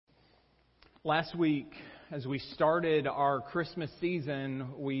Last week, as we started our Christmas season,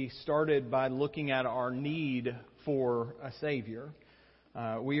 we started by looking at our need for a Savior.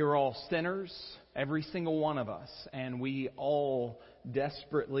 We are all sinners, every single one of us, and we all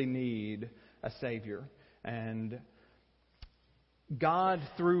desperately need a Savior. And God,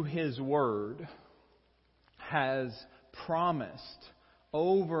 through His Word, has promised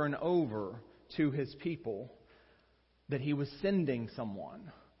over and over to His people that He was sending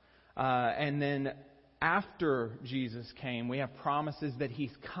someone. And then after Jesus came, we have promises that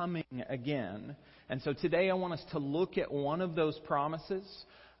He's coming again. And so today I want us to look at one of those promises,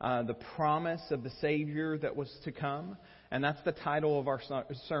 the promise of the Savior that was to come. And that's the title of our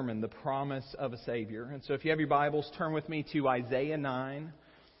sermon, The Promise of a Savior. And so if you have your Bibles, turn with me to Isaiah 9.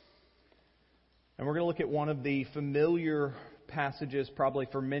 And we're going to look at one of the familiar passages, probably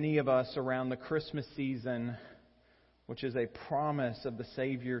for many of us around the Christmas season, which is a promise of the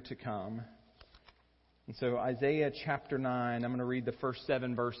Savior to come. And so Isaiah chapter 9, I'm going to read the first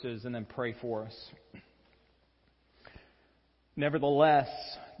 7 verses and then pray for us. Nevertheless,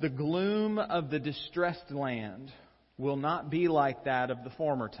 the gloom of the distressed land will not be like that of the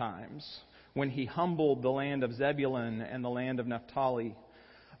former times, when He humbled the land of Zebulun and the land of Naphtali.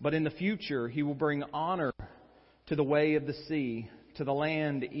 But in the future He will bring honor to the way of the sea, to the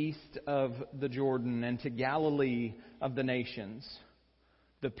land east of the Jordan, and to Galilee of the nations.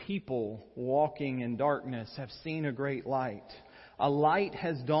 The people walking in darkness have seen a great light. A light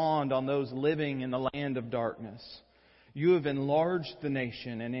has dawned on those living in the land of darkness. You have enlarged the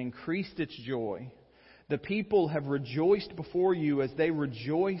nation and increased its joy. The people have rejoiced before you as they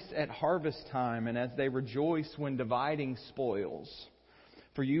rejoice at harvest time and as they rejoice when dividing spoils.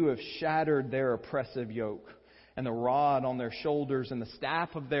 For you have shattered their oppressive yoke, and the rod on their shoulders, and the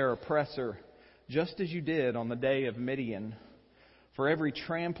staff of their oppressor, just as you did on the day of Midian. For every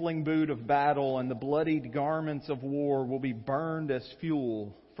trampling boot of battle and the bloodied garments of war will be burned as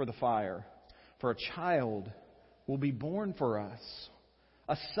fuel for the fire. For a child will be born for us,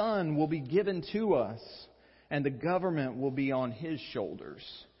 a son will be given to us, and the government will be on His shoulders.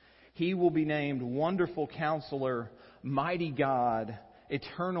 He will be named Wonderful Counselor, Mighty God,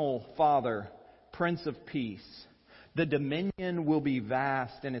 Eternal Father, Prince of Peace. The dominion will be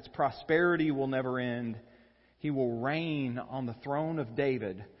vast, and its prosperity will never end. He will reign on the throne of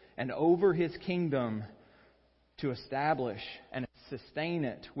David and over His kingdom, to establish and sustain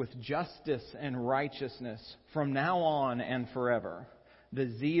it with justice and righteousness from now on and forever.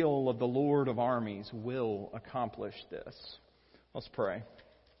 The zeal of the Lord of armies will accomplish this. Let's pray.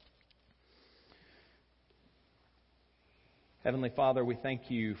 Heavenly Father, we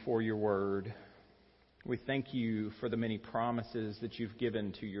thank You for Your word. We thank You for the many promises that You've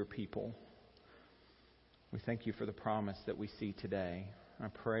given to Your people. We thank You for the promise that we see today. I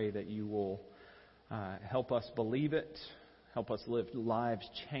pray that You will help us believe it, help us live lives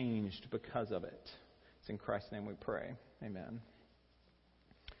changed because of it. It's in Christ's name we pray. Amen.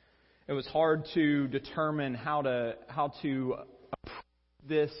 It was hard to determine how to approach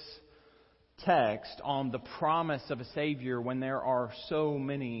this text on the promise of a Savior when there are so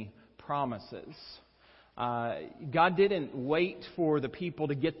many promises. God didn't wait for the people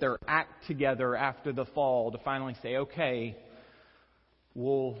to get their act together after the fall to finally say, okay,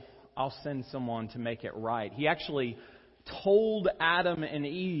 I'll send someone to make it right. He actually told Adam and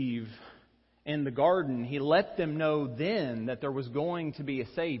Eve in the garden, He let them know then that there was going to be a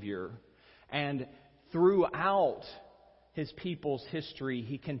Savior. And throughout His people's history,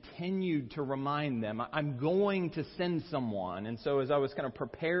 He continued to remind them, I'm going to send someone. And so as I was kind of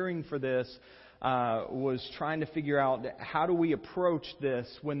preparing for this, was trying to figure out how do we approach this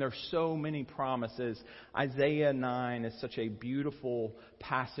when there's so many promises. Isaiah 9 is such a beautiful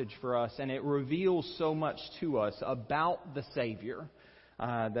passage for us, and it reveals so much to us about the Savior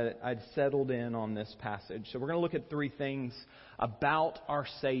that I'd settled in on this passage. So we're going to look at 3 things about our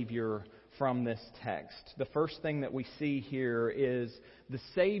Savior from this text. The first thing that we see here is the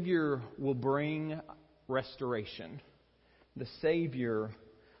Savior will bring restoration. The Savior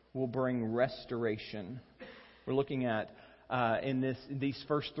will bring restoration. We're looking at in these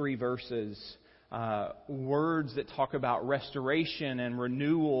first 3 verses words that talk about restoration and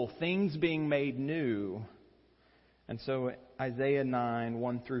renewal, things being made new. And so Isaiah 9,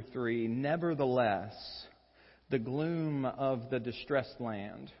 1 through 3, nevertheless, the gloom of the distressed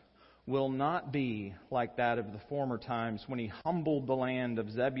land will not be like that of the former times when He humbled the land of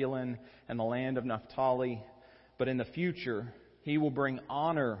Zebulun and the land of Naphtali. But in the future He will bring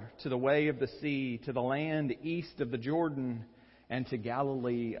honor to the way of the sea, to the land east of the Jordan, and to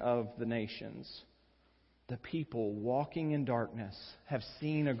Galilee of the nations. the people walking in darkness have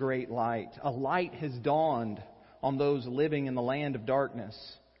seen a great light. A light has dawned on those living in the land of darkness.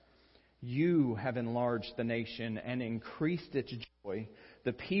 You have enlarged the nation and increased its joy.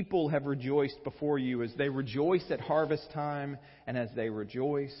 The people have rejoiced before you as they rejoice at harvest time and as they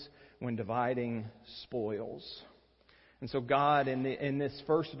rejoice when dividing spoils. And so God, in this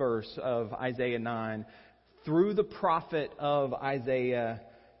first verse of Isaiah 9, through the prophet of Isaiah,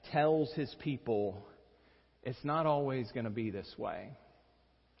 tells his people, it's not always going to be this way.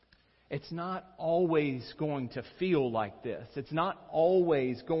 It's not always going to feel like this. It's not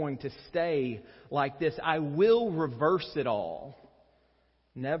always going to stay like this. I will reverse it all.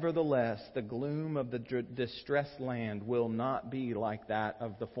 Nevertheless, the gloom of the distressed land will not be like that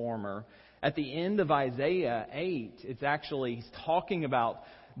of the former. At the end of Isaiah 8, he's talking about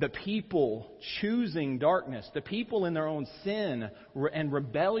the people choosing darkness, the people in their own sin and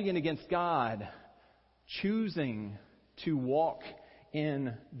rebellion against God, choosing to walk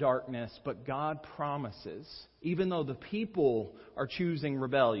in darkness. But God promises, even though the people are choosing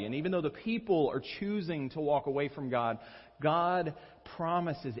rebellion, even though the people are choosing to walk away from God, God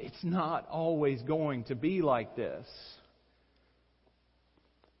promises it's not always going to be like this.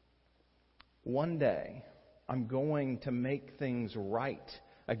 One day, I'm going to make things right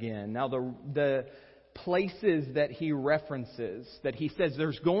again. Now, the places that he references, that he says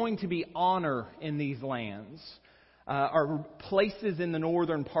there's going to be honor in these lands, are places in the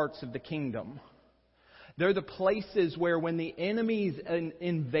northern parts of the kingdom. They're the places where when the enemies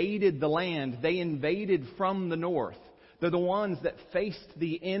invaded the land, they invaded from the north. They're the ones that faced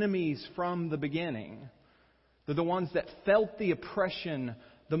the enemies from the beginning. They're the ones that felt the oppression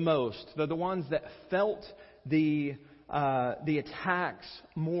the most. They're the ones that felt the attacks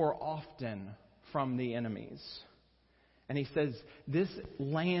more often from the enemies. And he says, this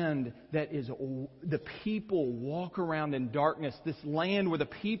land that is the people walk around in darkness, this land where the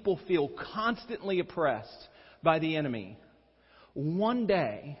people feel constantly oppressed by the enemy, one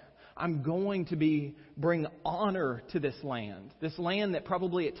day I'm going to bring honor to this land that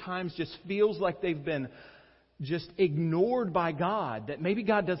probably at times just feels like they've been just ignored by God, that maybe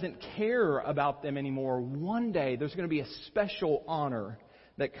God doesn't care about them anymore. One day there's going to be a special honor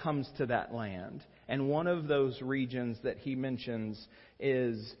that comes to that land. And one of those regions that he mentions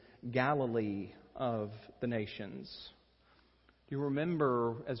is Galilee of the nations. Do you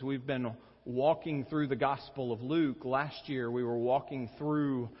remember, as we've been walking through the Gospel of Luke, last year we were walking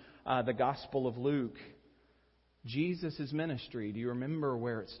through the Gospel of Luke, Jesus' ministry. Do you remember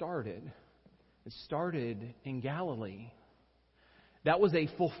where it started? It started in Galilee. That was a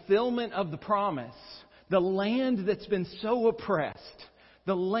fulfillment of the promise. The land that's been so oppressed,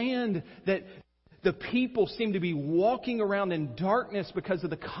 the land that the people seem to be walking around in darkness because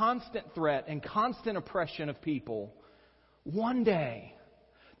of the constant threat and constant oppression of people. One day,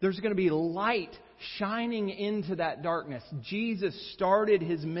 there's going to be light shining into that darkness. Jesus started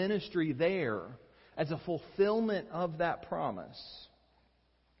his ministry there as a fulfillment of that promise.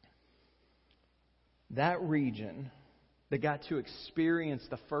 That region that got to experience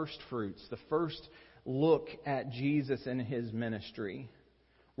the first fruits, the first look at Jesus and his ministry,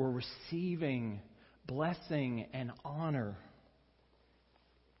 were receiving blessing and honor.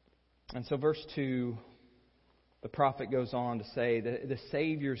 And so verse 2, the prophet goes on to say that the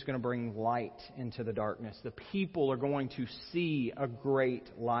Savior is going to bring light into the darkness. The people are going to see a great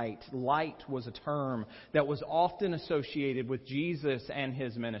light. Light was a term that was often associated with Jesus and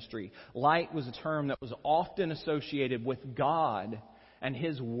his ministry. Light was a term that was often associated with God and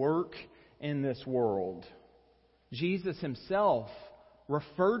his work in this world. Jesus himself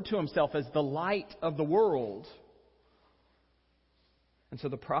referred to himself as the light of the world. And so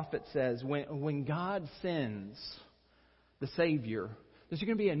the prophet says, when God sends the Savior, there's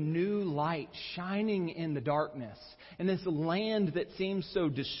going to be a new light shining in the darkness. In this land that seems so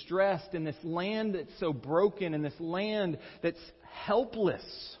distressed, in this land that's so broken, in this land that's helpless,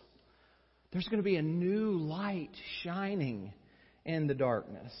 there's going to be a new light shining in the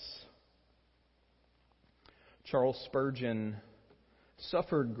darkness. Charles Spurgeon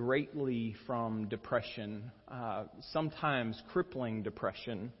suffered greatly from depression, sometimes crippling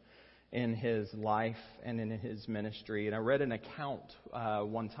depression in his life and in his ministry. And I read an account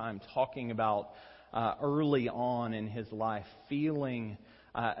one time talking about early on in his life,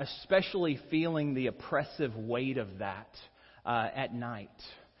 especially feeling the oppressive weight of that at night,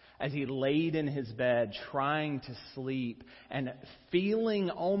 as he laid in his bed trying to sleep and feeling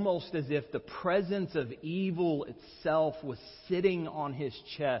almost as if the presence of evil itself was sitting on his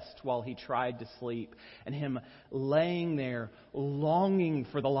chest while he tried to sleep, and him laying there longing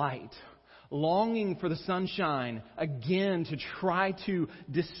for the light, longing for the sunshine again to try to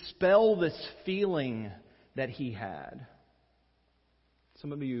dispel this feeling that he had.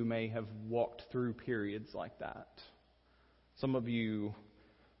 Some of you may have walked through periods like that. Some of you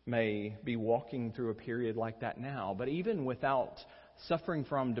may be walking through a period like that now. But even without suffering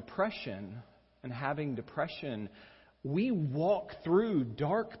from depression and having depression, we walk through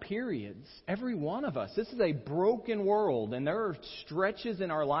dark periods. Every one of us. This is a broken world, and there are stretches in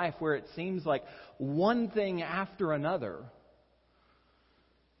our life where it seems like one thing after another.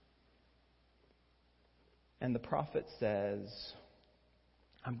 And the prophet says,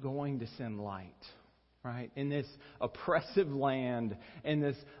 I'm going to send light. Right? In this oppressive land, in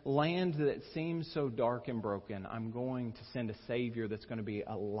this land that seems so dark and broken, I'm going to send a Savior that's going to be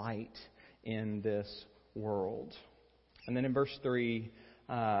a light in this world. And then in verse 3,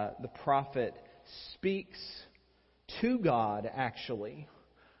 the prophet speaks to God, actually.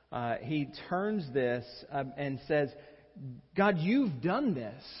 He turns this and says, God, you've done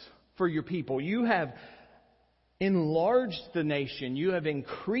this for your people. You have enlarged the nation. You have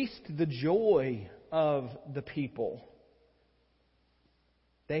increased the joy of the people.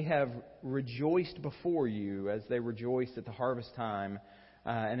 They have rejoiced before you as they rejoiced at the harvest time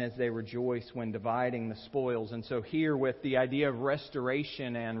and as they rejoice when dividing the spoils. And so here with the idea of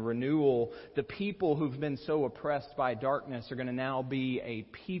restoration and renewal, the people who've been so oppressed by darkness are going to now be a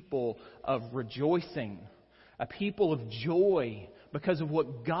people of rejoicing, a people of joy because of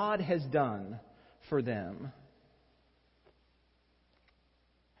what God has done for them.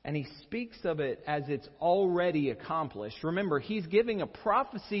 And he speaks of it as it's already accomplished. Remember, he's giving a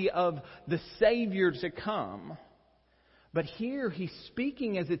prophecy of the Savior to come. But here he's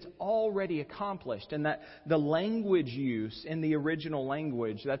speaking as it's already accomplished. And that the language use in the original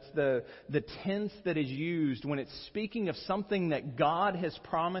language, that's the tense that is used when it's speaking of something that God has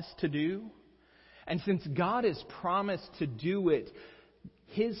promised to do. And since God has promised to do it,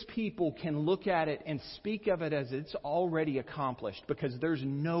 His people can look at it and speak of it as it's already accomplished, because there's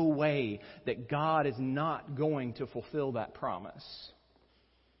no way that God is not going to fulfill that promise.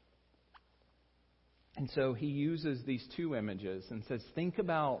 And so he uses these two images and says, think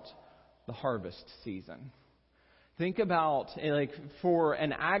about the harvest season. Think about, like, for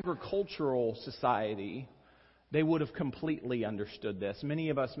an agricultural society, they would have completely understood this. Many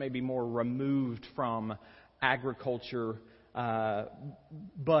of us may be more removed from agriculture,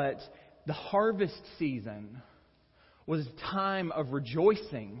 but the harvest season was a time of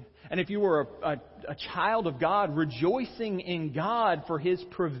rejoicing. And if you were a child of God, rejoicing in God for His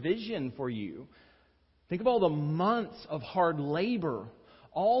provision for you. Think of all the months of hard labor,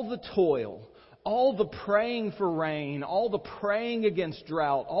 all the toil, all the praying for rain, all the praying against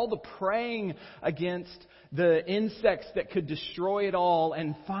drought, all the praying against the insects that could destroy it all,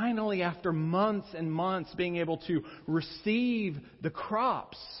 and finally, after months and months, being able to receive the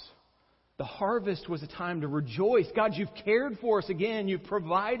crops. The harvest was a time to rejoice. God, you've cared for us again. You've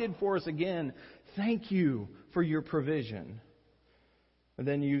provided for us again. Thank you for your provision. And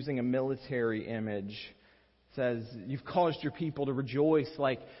then using a military image, says, you've caused your people to rejoice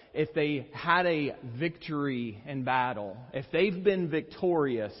like if they had a victory in battle. If they've been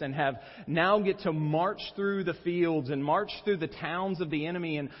victorious and have now get to march through the fields and march through the towns of the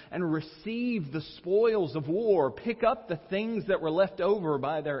enemy and receive the spoils of war, pick up the things that were left over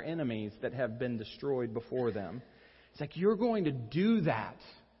by their enemies that have been destroyed before them. It's like, you're going to do that.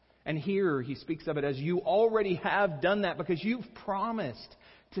 And here he speaks of it as you already have done that because you've promised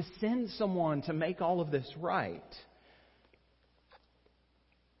to send someone to make all of this right.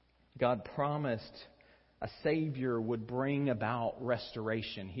 God promised a Savior would bring about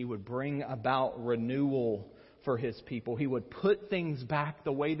restoration. He would bring about renewal for His people. He would put things back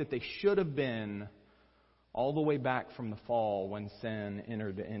the way that they should have been, all the way back from the fall when sin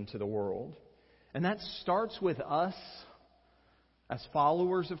entered into the world. And that starts with us as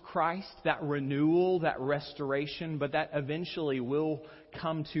followers of Christ, that renewal, that restoration, but that eventually will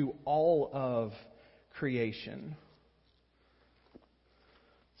come to all of creation.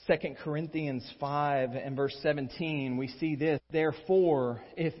 2 Corinthians 5 and verse 17, we see this. Therefore,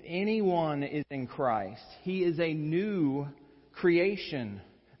 if anyone is in Christ, he is a new creation.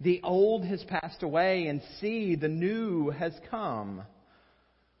 The old has passed away, and see, the new has come.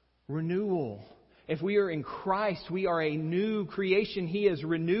 Renewal. If we are in Christ, we are a new creation. He has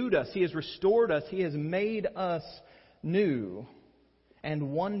renewed us. He has restored us. He has made us new.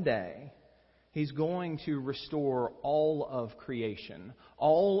 And one day, He's going to restore all of creation,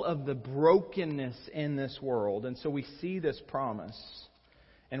 all of the brokenness in this world. And so we see this promise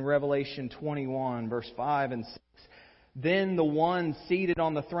in Revelation 21, verse 5 and 6. Then the one seated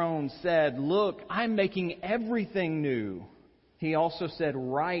on the throne said, "Look, I'm making everything new." He also said,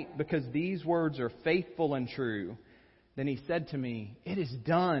 "Write, because these words are faithful and true." Then he said to me, "It is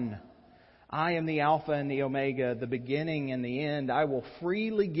done. I am the Alpha and the Omega, the beginning and the end. I will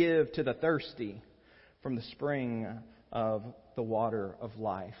freely give to the thirsty from the spring of the water of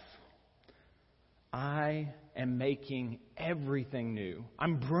life." I am making everything new.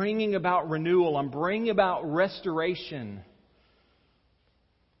 I'm bringing about renewal. I'm bringing about restoration.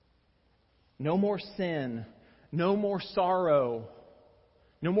 No more sin. No more sorrow.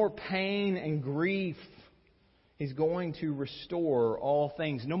 No more pain and grief. He's going to restore all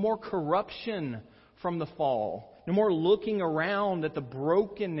things. No more corruption from the fall. No more looking around at the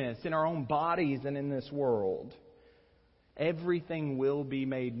brokenness in our own bodies and in this world. Everything will be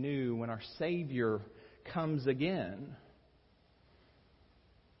made new when our Savior comes again.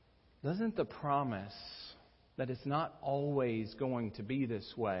 Doesn't the promise that it's not always going to be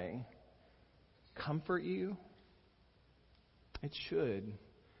this way comfort you? It should.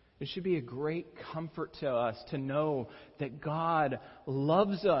 It should be a great comfort to us to know that God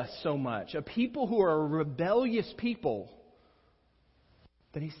loves us so much. A people who are a rebellious people,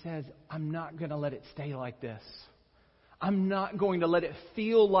 that He says, "I'm not going to let it stay like this. I'm not going to let it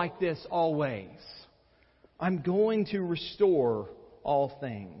feel like this always. I'm going to restore all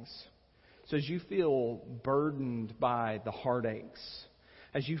things." So as you feel burdened by the heartaches,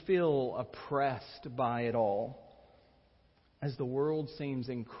 as you feel oppressed by it all, as the world seems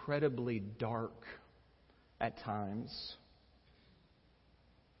incredibly dark at times,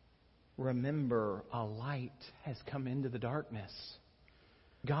 remember, a light has come into the darkness.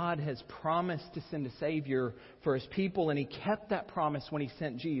 God has promised to send a Savior for His people, and He kept that promise when He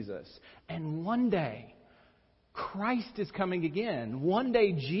sent Jesus. And one day, Christ is coming again. One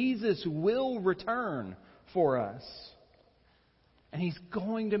day, Jesus will return for us. And He's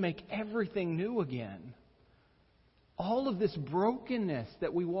going to make everything new again. All of this brokenness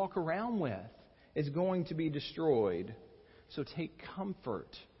that we walk around with is going to be destroyed. So take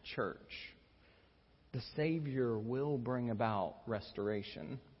comfort, church. The Savior will bring about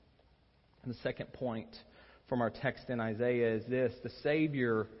restoration. And the second point from our text in Isaiah is this: the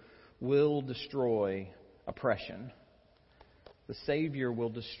Savior will destroy oppression. The Savior will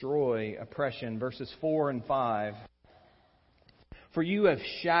destroy oppression. Verses 4 and 5. "For you have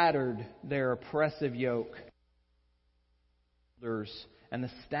shattered their oppressive yoke and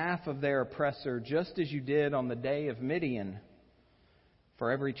the staff of their oppressor, just as you did on the day of Midian.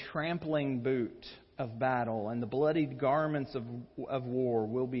 For every trampling boot of battle and the bloodied garments of war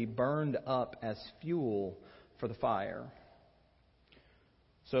will be burned up as fuel for the fire."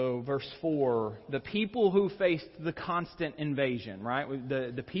 So verse 4, the people who faced the constant invasion, right?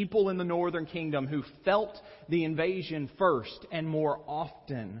 The people in the northern kingdom who felt the invasion first and more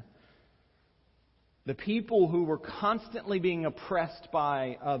often. The people who were constantly being oppressed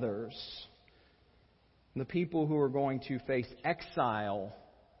by others. The people who are going to face exile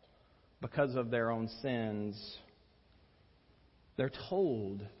because of their own sins. They're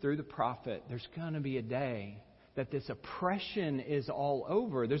told through the prophet there's going to be a day that this oppression is all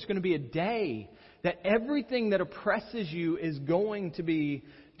over. There's going to be a day that everything that oppresses you is going to be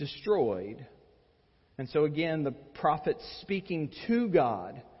destroyed. And so again, the prophet's speaking to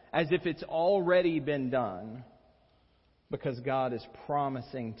God as if it's already been done, because God is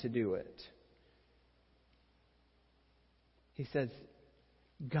promising to do it. He says,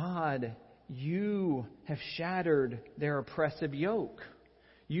 "God, you have shattered their oppressive yoke.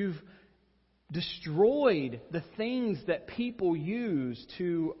 You've destroyed the things that people use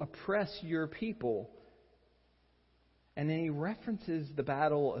to oppress your people." And then he references the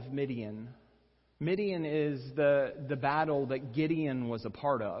battle of Midian. Midian is the battle that Gideon was a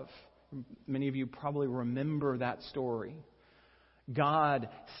part of. Many of you probably remember that story. God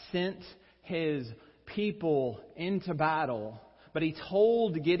sent His people into battle, but He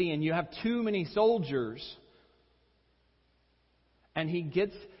told Gideon, "You have too many soldiers." And He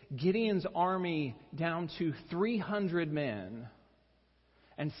gets Gideon's army down to 300 men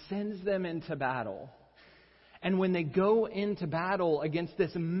and sends them into battle. And when they go into battle against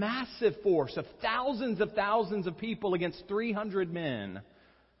this massive force of thousands of people against 300 men,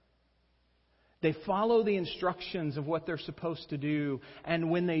 they follow the instructions of what they're supposed to do.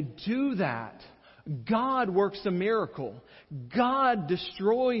 And when they do that, God works a miracle. God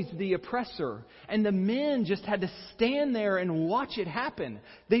destroys the oppressor. And the men just had to stand there and watch it happen.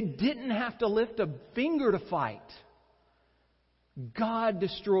 They didn't have to lift a finger to fight. God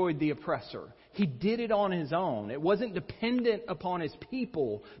destroyed the oppressor. He did it on His own. It wasn't dependent upon His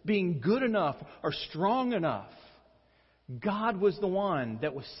people being good enough or strong enough. God was the one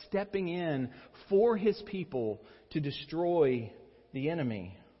that was stepping in for His people to destroy the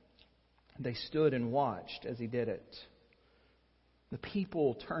enemy. They stood and watched as He did it. The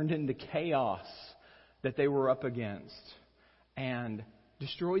people turned into chaos that they were up against and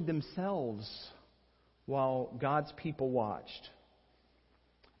destroyed themselves while God's people watched.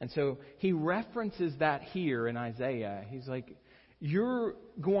 And so He references that here in Isaiah. He's like, you're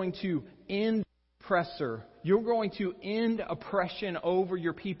going to end oppressor. You're going to end oppression over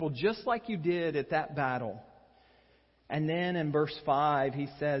your people just like you did at that battle. And then in verse 5, he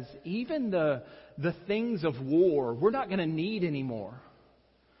says, even the things of war, we're not going to need anymore.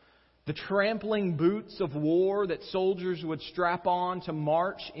 The trampling boots of war that soldiers would strap on to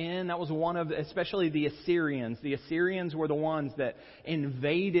march in, that was one of, especially the Assyrians. The Assyrians were the ones that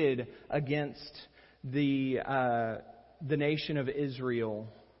invaded against the nation of Israel.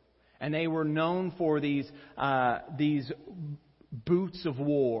 And they were known for these boots of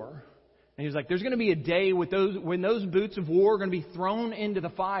war. And he was like, there's going to be a day with when those boots of war are going to be thrown into the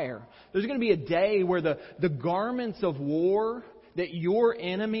fire. There's going to be a day where the garments of war that your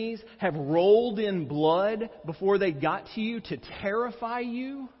enemies have rolled in blood before they got to you to terrify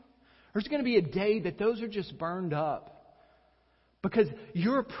you. There's going to be a day that those are just burned up. Because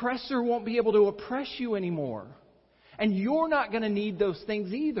your oppressor won't be able to oppress you anymore. And you're not going to need those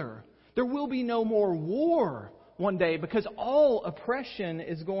things either. There will be no more war one day because all oppression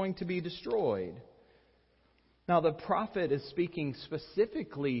is going to be destroyed. Now the prophet is speaking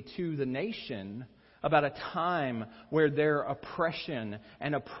specifically to the nation about a time where their oppression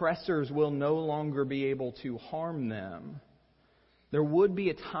and oppressors will no longer be able to harm them. There would be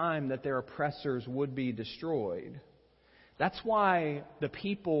a time that their oppressors would be destroyed. That's why the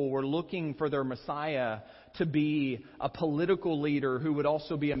people were looking for their Messiah to be a political leader who would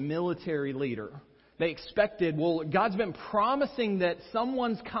also be a military leader. They expected, well, God's been promising that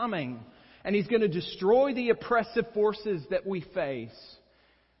someone's coming and He's going to destroy the oppressive forces that we face.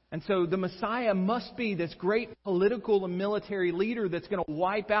 And so the Messiah must be this great political and military leader that's going to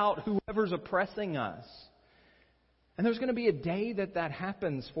wipe out whoever's oppressing us. And there's going to be a day that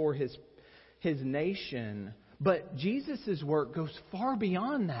happens for His nation. But Jesus' work goes far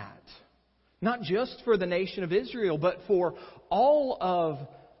beyond that. Not just for the nation of Israel, but for all of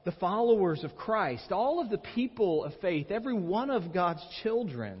the followers of Christ, all of the people of faith, every one of God's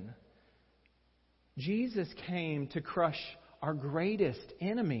children. Jesus came to crush our greatest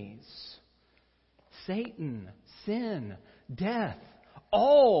enemies. Satan, sin, death,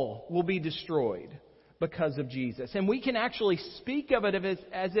 all will be destroyed because of Jesus. And we can actually speak of it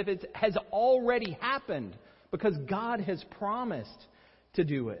as if it has already happened because God has promised to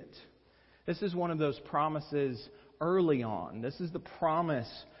do it. This is one of those promises early on. This is the promise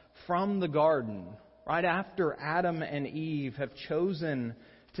from the garden, right after Adam and Eve have chosen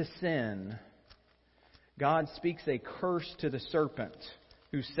to sin. God speaks a curse to the serpent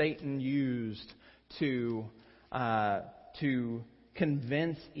who Satan used to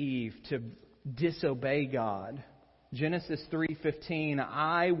convince Eve to disobey God. Genesis 3:15,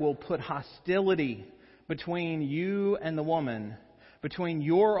 I will put hostility between you and the woman, between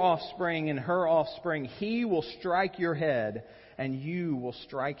your offspring and her offspring. He will strike your head, and you will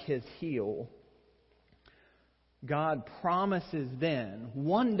strike his heel. God promises then,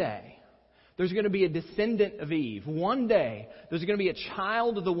 one day, there's going to be a descendant of Eve. One day, there's going to be a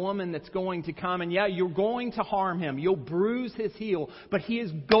child of the woman that's going to come. And yeah, you're going to harm him. You'll bruise his heel. But he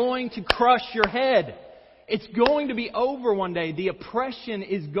is going to crush your head. It's going to be over one day. The oppression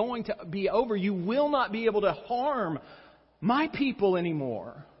is going to be over. You will not be able to harm my people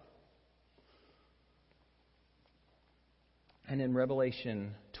anymore. And in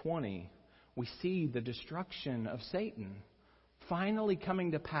Revelation 20, we see the destruction of Satan finally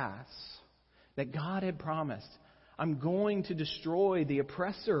coming to pass. That God had promised, I'm going to destroy the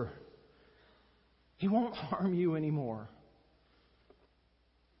oppressor. He won't harm you anymore.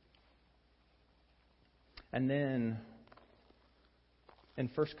 And then in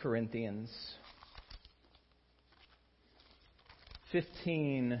 1 Corinthians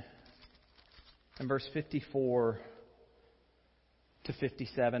 15 and verse 54 to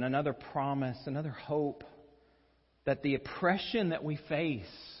 57, another promise, another hope that the oppression that we face,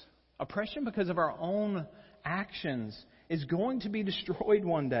 oppression because of our own actions, is going to be destroyed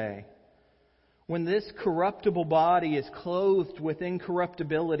one day. When this corruptible body is clothed with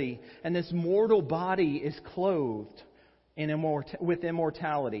incorruptibility, and this mortal body is clothed with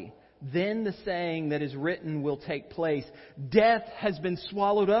immortality, then the saying that is written will take place. Death has been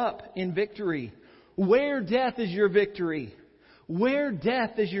swallowed up in victory. Where, death, is your victory? Where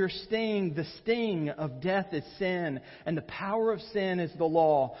death is your sting, the sting of death is sin, and the power of sin is the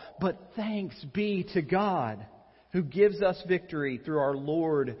law. But thanks be to God, who gives us victory through our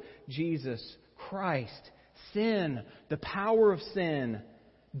Lord Jesus Christ. Sin, the power of sin,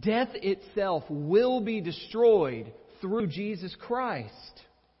 death itself will be destroyed through Jesus Christ.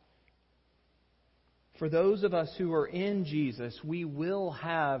 For those of us who are in Jesus, we will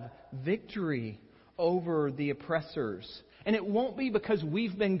have victory over the oppressors. And it won't be because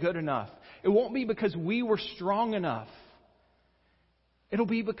we've been good enough. It won't be because we were strong enough. It'll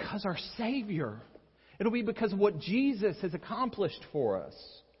be because our Savior. It'll be because of what Jesus has accomplished for us.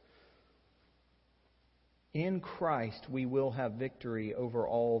 In Christ, we will have victory over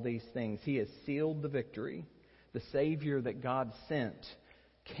all these things. He has sealed the victory. The Savior that God sent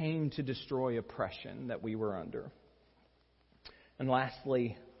came to destroy oppression that we were under. And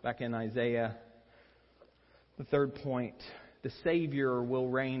lastly, back in Isaiah, the third point, the Savior will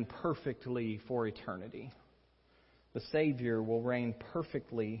reign perfectly for eternity. The Savior will reign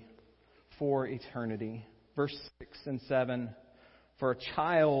perfectly for eternity. Verse 6 and 7, for a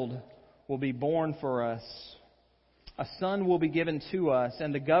child will be born for us, a son will be given to us,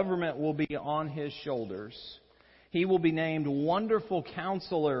 and the government will be on his shoulders. He will be named Wonderful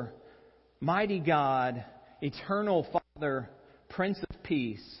Counselor, Mighty God, Eternal Father, Prince of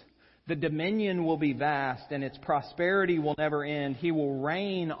Peace. The dominion will be vast, and its prosperity will never end. He will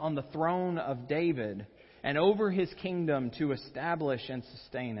reign on the throne of David, and over his kingdom to establish and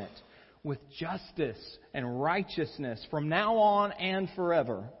sustain it with justice and righteousness from now on and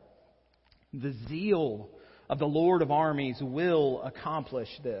forever. The zeal of the Lord of armies will accomplish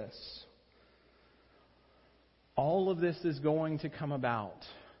this. All of this is going to come about.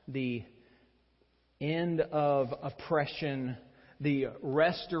 The end of oppression, the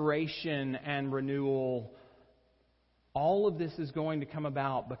restoration and renewal. All of this is going to come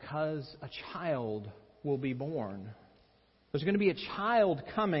about because a child will be born. There's going to be a child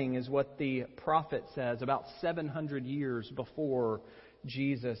coming, is what the prophet says, about 700 years before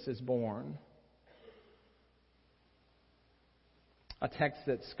Jesus is born. A text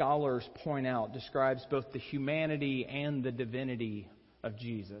that scholars point out describes both the humanity and the divinity of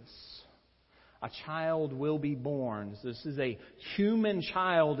Jesus. A child will be born. So this is a human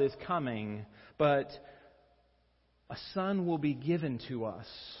child is coming, but a son will be given to us.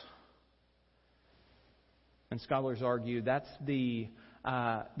 And scholars argue that's the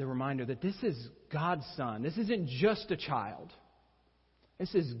reminder that this is God's Son. This isn't just a child.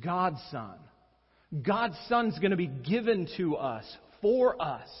 This is God's Son. God's Son's going to be given to us, for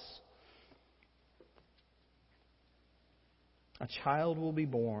us. A child will be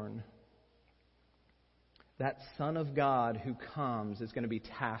born. That Son of God who comes is going to be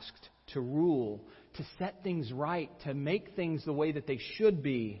tasked to rule, to set things right, to make things the way that they should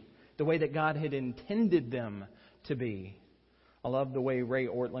be, the way that God had intended them to be. I love the way Ray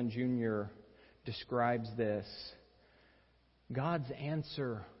Ortlund Jr. describes this. God's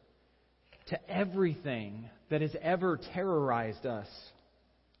answer to everything that has ever terrorized us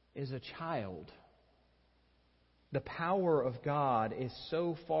is a child. The power of God is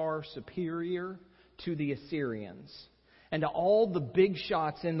so far superior to the Assyrians and to all the big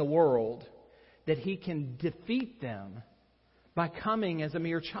shots in the world that He can defeat them by coming as a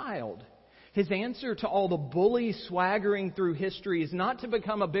mere child. His answer to all the bullies swaggering through history is not to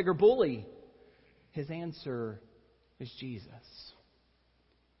become a bigger bully. His answer is Jesus.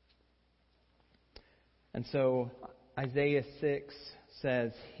 And so Isaiah 6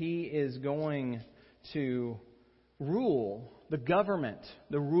 says He is going to rule the government.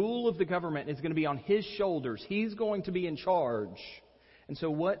 The rule of the government is going to be on His shoulders. He's going to be in charge. And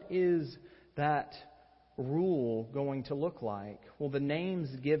so what is that rule going to look like? Well, the names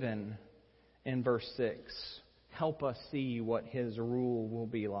given in verse 6 help us see what His rule will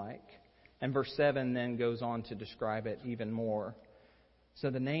be like. And verse 7 then goes on to describe it even more.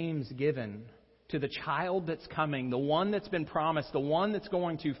 So the names given to the child that's coming, the one that's been promised, the one that's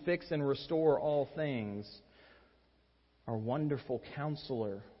going to fix and restore all things, our Wonderful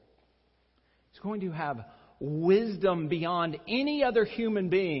Counselor. He's going to have wisdom beyond any other human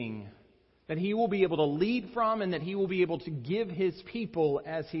being that He will be able to lead from and that He will be able to give His people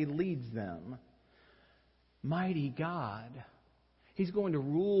as He leads them. Mighty God. He's going to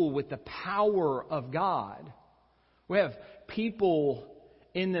rule with the power of God. We have people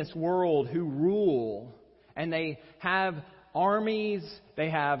in this world who rule, and they have armies, they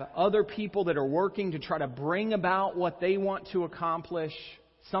have other people that are working to try to bring about what they want to accomplish.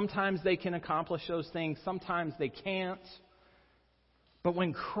 Sometimes they can accomplish those things, sometimes they can't. But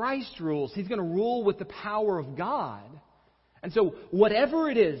when Christ rules, He's going to rule with the power of God. And so whatever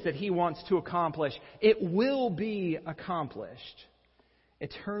it is that He wants to accomplish, it will be accomplished.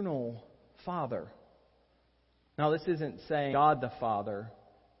 Eternal Father. Now this isn't saying God the Father.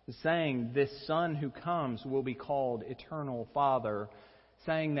 It's saying this Son who comes will be called Eternal Father.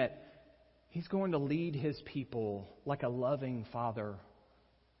 Saying that He's going to lead His people like a loving Father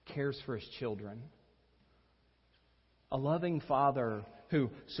cares for His children. A loving Father who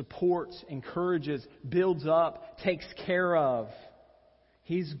supports, encourages, builds up, takes care of.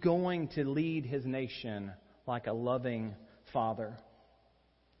 He's going to lead His nation like a loving Father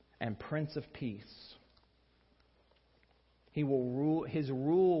and Prince of Peace. He will rule. His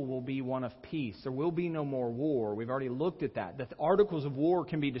rule will be one of peace. There will be no more war. We've already looked at that. The articles of war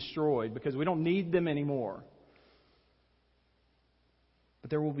can be destroyed because we don't need them anymore. But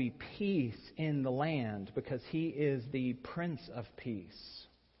there will be peace in the land because He is the Prince of Peace.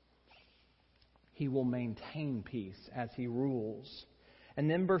 He will maintain peace as He rules. And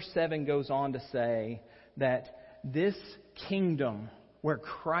then verse 7 goes on to say that this kingdom where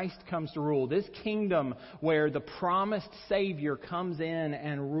Christ comes to rule, this kingdom where the promised Savior comes in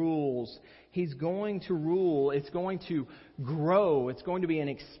and rules, He's going to rule. It's going to grow. It's going to be an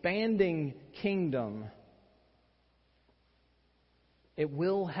expanding kingdom. It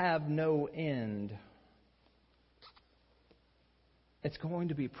will have no end. It's going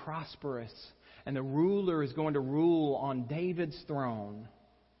to be prosperous. And the ruler is going to rule on David's throne.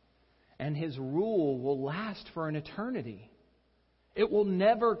 And His rule will last for an eternity. It will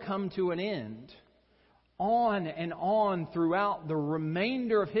never come to an end. On and on throughout the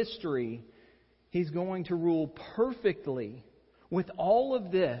remainder of history, He's going to rule perfectly with all of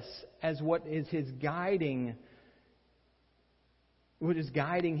this as what is guiding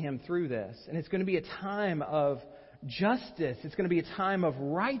Him through this. And it's going to be a time of justice. It's going to be a time of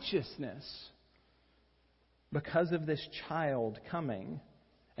righteousness because of this child coming.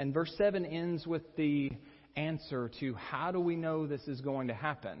 And verse 7 ends with the answer to how do we know this is going to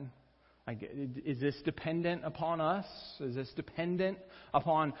happen? Is this dependent upon us? Is this dependent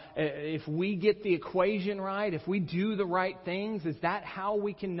upon if we get the equation right, if we do the right things? Is that how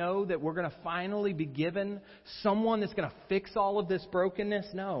we can know that we're going to finally be given someone that's going to fix all of this brokenness?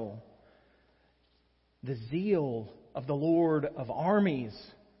 No. The zeal of the Lord of armies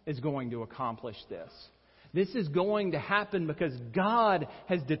is going to accomplish this. This is going to happen because God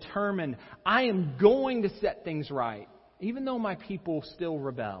has determined, I am going to set things right, even though my people still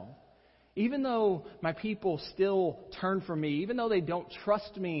rebel. Even though my people still turn from me, even though they don't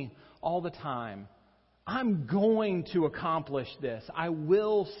trust me all the time, I'm going to accomplish this. I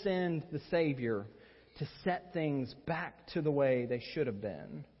will send the Savior to set things back to the way they should have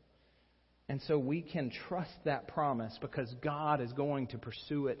been. And so we can trust that promise because God is going to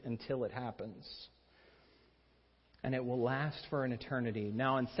pursue it until it happens. And it will last for an eternity.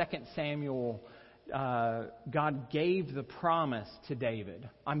 Now in 2 Samuel, God gave the promise to David.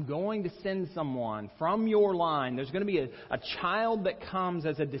 I'm going to send someone from your line. There's going to be a child that comes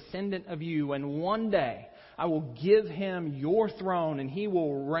as a descendant of you. And one day I will give him your throne and he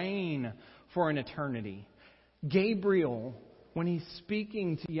will reign for an eternity. Gabriel, when he's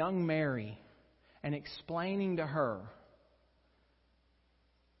speaking to young Mary and explaining to her,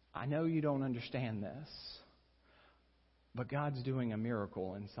 I know you don't understand this, but God's doing a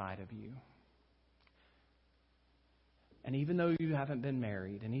miracle inside of you. And even though you haven't been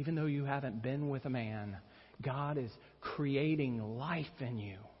married, and even though you haven't been with a man, God is creating life in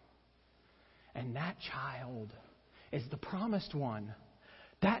you. And that child is the promised one.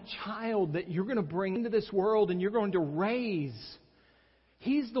 That child that you're going to bring into this world and you're going to raise,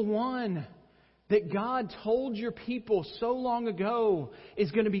 He's the one that God told your people so long ago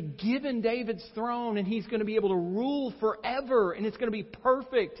is going to be given David's throne and He's going to be able to rule forever and it's going to be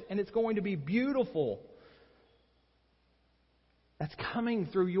perfect and it's going to be beautiful. That's coming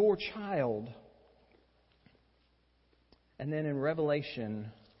through your child. And then in Revelation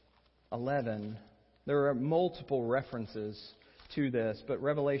 11, there are multiple references to this, but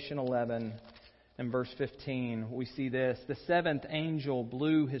Revelation 11 and verse 15, we see this. The seventh angel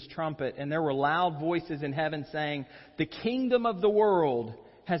blew his trumpet, and there were loud voices in heaven saying, "The kingdom of the world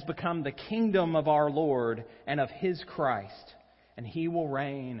has become the kingdom of our Lord and of His Christ, and He will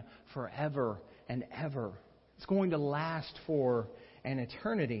reign forever and ever." It's going to last for an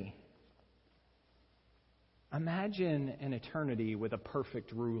eternity. Imagine an eternity with a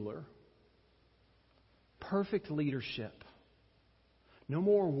perfect ruler. Perfect leadership. No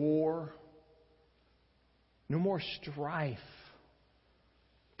more war. No more strife.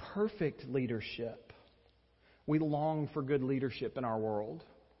 Perfect leadership. We long for good leadership in our world.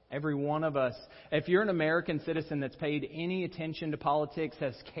 Every one of us, if you're an American citizen that's paid any attention to politics,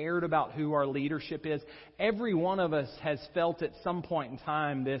 has cared about who our leadership is, every one of us has felt at some point in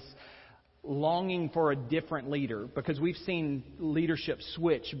time this longing for a different leader, because we've seen leadership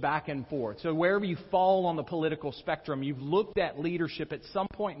switch back and forth. So wherever you fall on the political spectrum, you've looked at leadership at some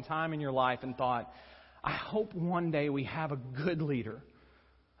point in time in your life and thought, I hope one day we have a good leader.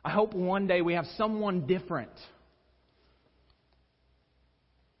 I hope one day we have someone different.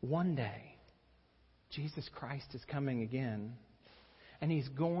 One day, Jesus Christ is coming again, and He's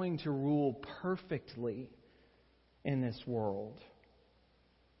going to rule perfectly in this world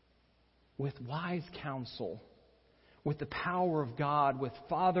with wise counsel, with the power of God, with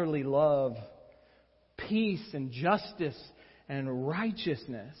fatherly love, peace and justice and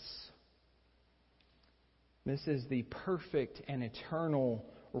righteousness. This is the perfect and eternal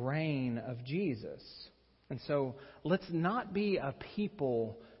reign of Jesus. And so let's not be a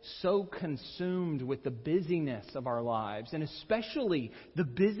people so consumed with the busyness of our lives, and especially the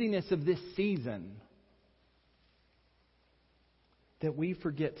busyness of this season, that we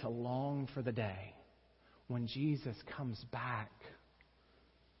forget to long for the day when Jesus comes back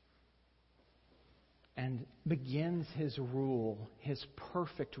and begins His rule, His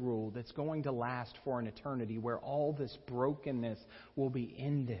perfect rule that's going to last for an eternity, where all this brokenness will be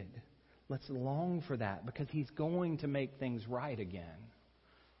ended. Let's long for that, because He's going to make things right again.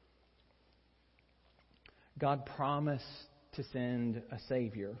 God promised to send a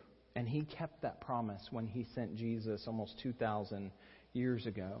Savior, and He kept that promise when He sent Jesus almost 2,000 years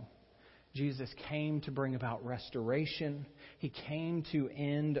ago. Jesus came to bring about restoration. He came to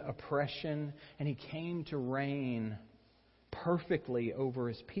end oppression, and He came to reign perfectly over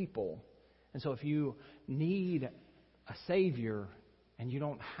His people. And so if you need a Savior and you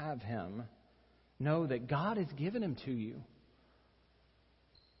don't have Him, know that God has given Him to you.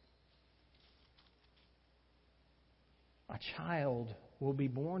 A child will be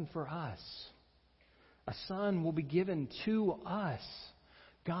born for us. A son will be given to us.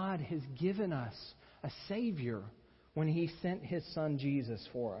 God has given us a Savior when He sent His Son Jesus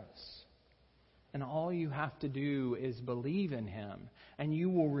for us. And all you have to do is believe in Him, and you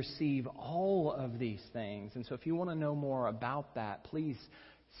will receive all of these things. And so if you want to know more about that, please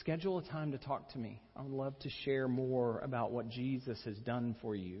schedule a time to talk to me. I would love to share more about what Jesus has done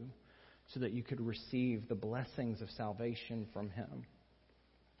for you, so that you could receive the blessings of salvation from Him.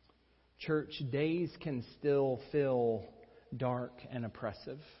 Church, days can still feel dark and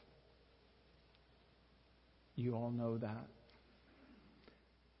oppressive. You all know that.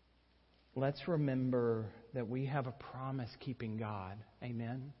 Let's remember that we have a promise-keeping God.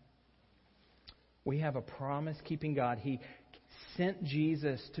 Amen? We have a promise-keeping God. He sent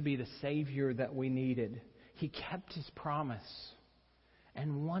Jesus to be the Savior that we needed. He kept His promise.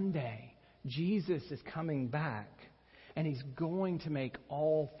 And one day, Jesus is coming back, and He's going to make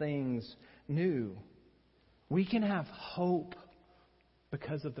all things new. We can have hope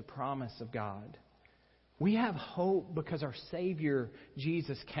because of the promise of God. We have hope because our Savior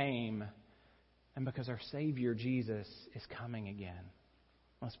Jesus came, and because our Savior Jesus is coming again.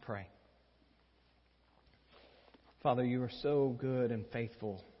 Let's pray. Father, You are so good and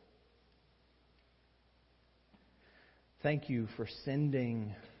faithful. Thank You for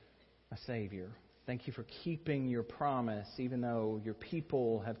sending a Savior. Thank You for keeping Your promise, even though Your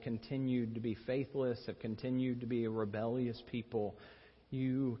people have continued to be faithless, have continued to be a rebellious people.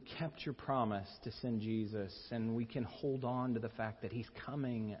 You kept Your promise to send Jesus, and we can hold on to the fact that He's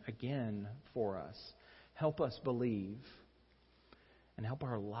coming again for us. Help us believe, and help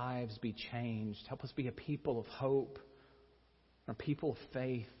our lives be changed. Help us be a people of hope, a people of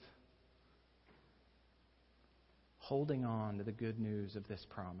faith, holding on to the good news of this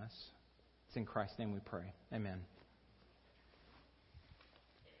promise. It's in Christ's name we pray. Amen.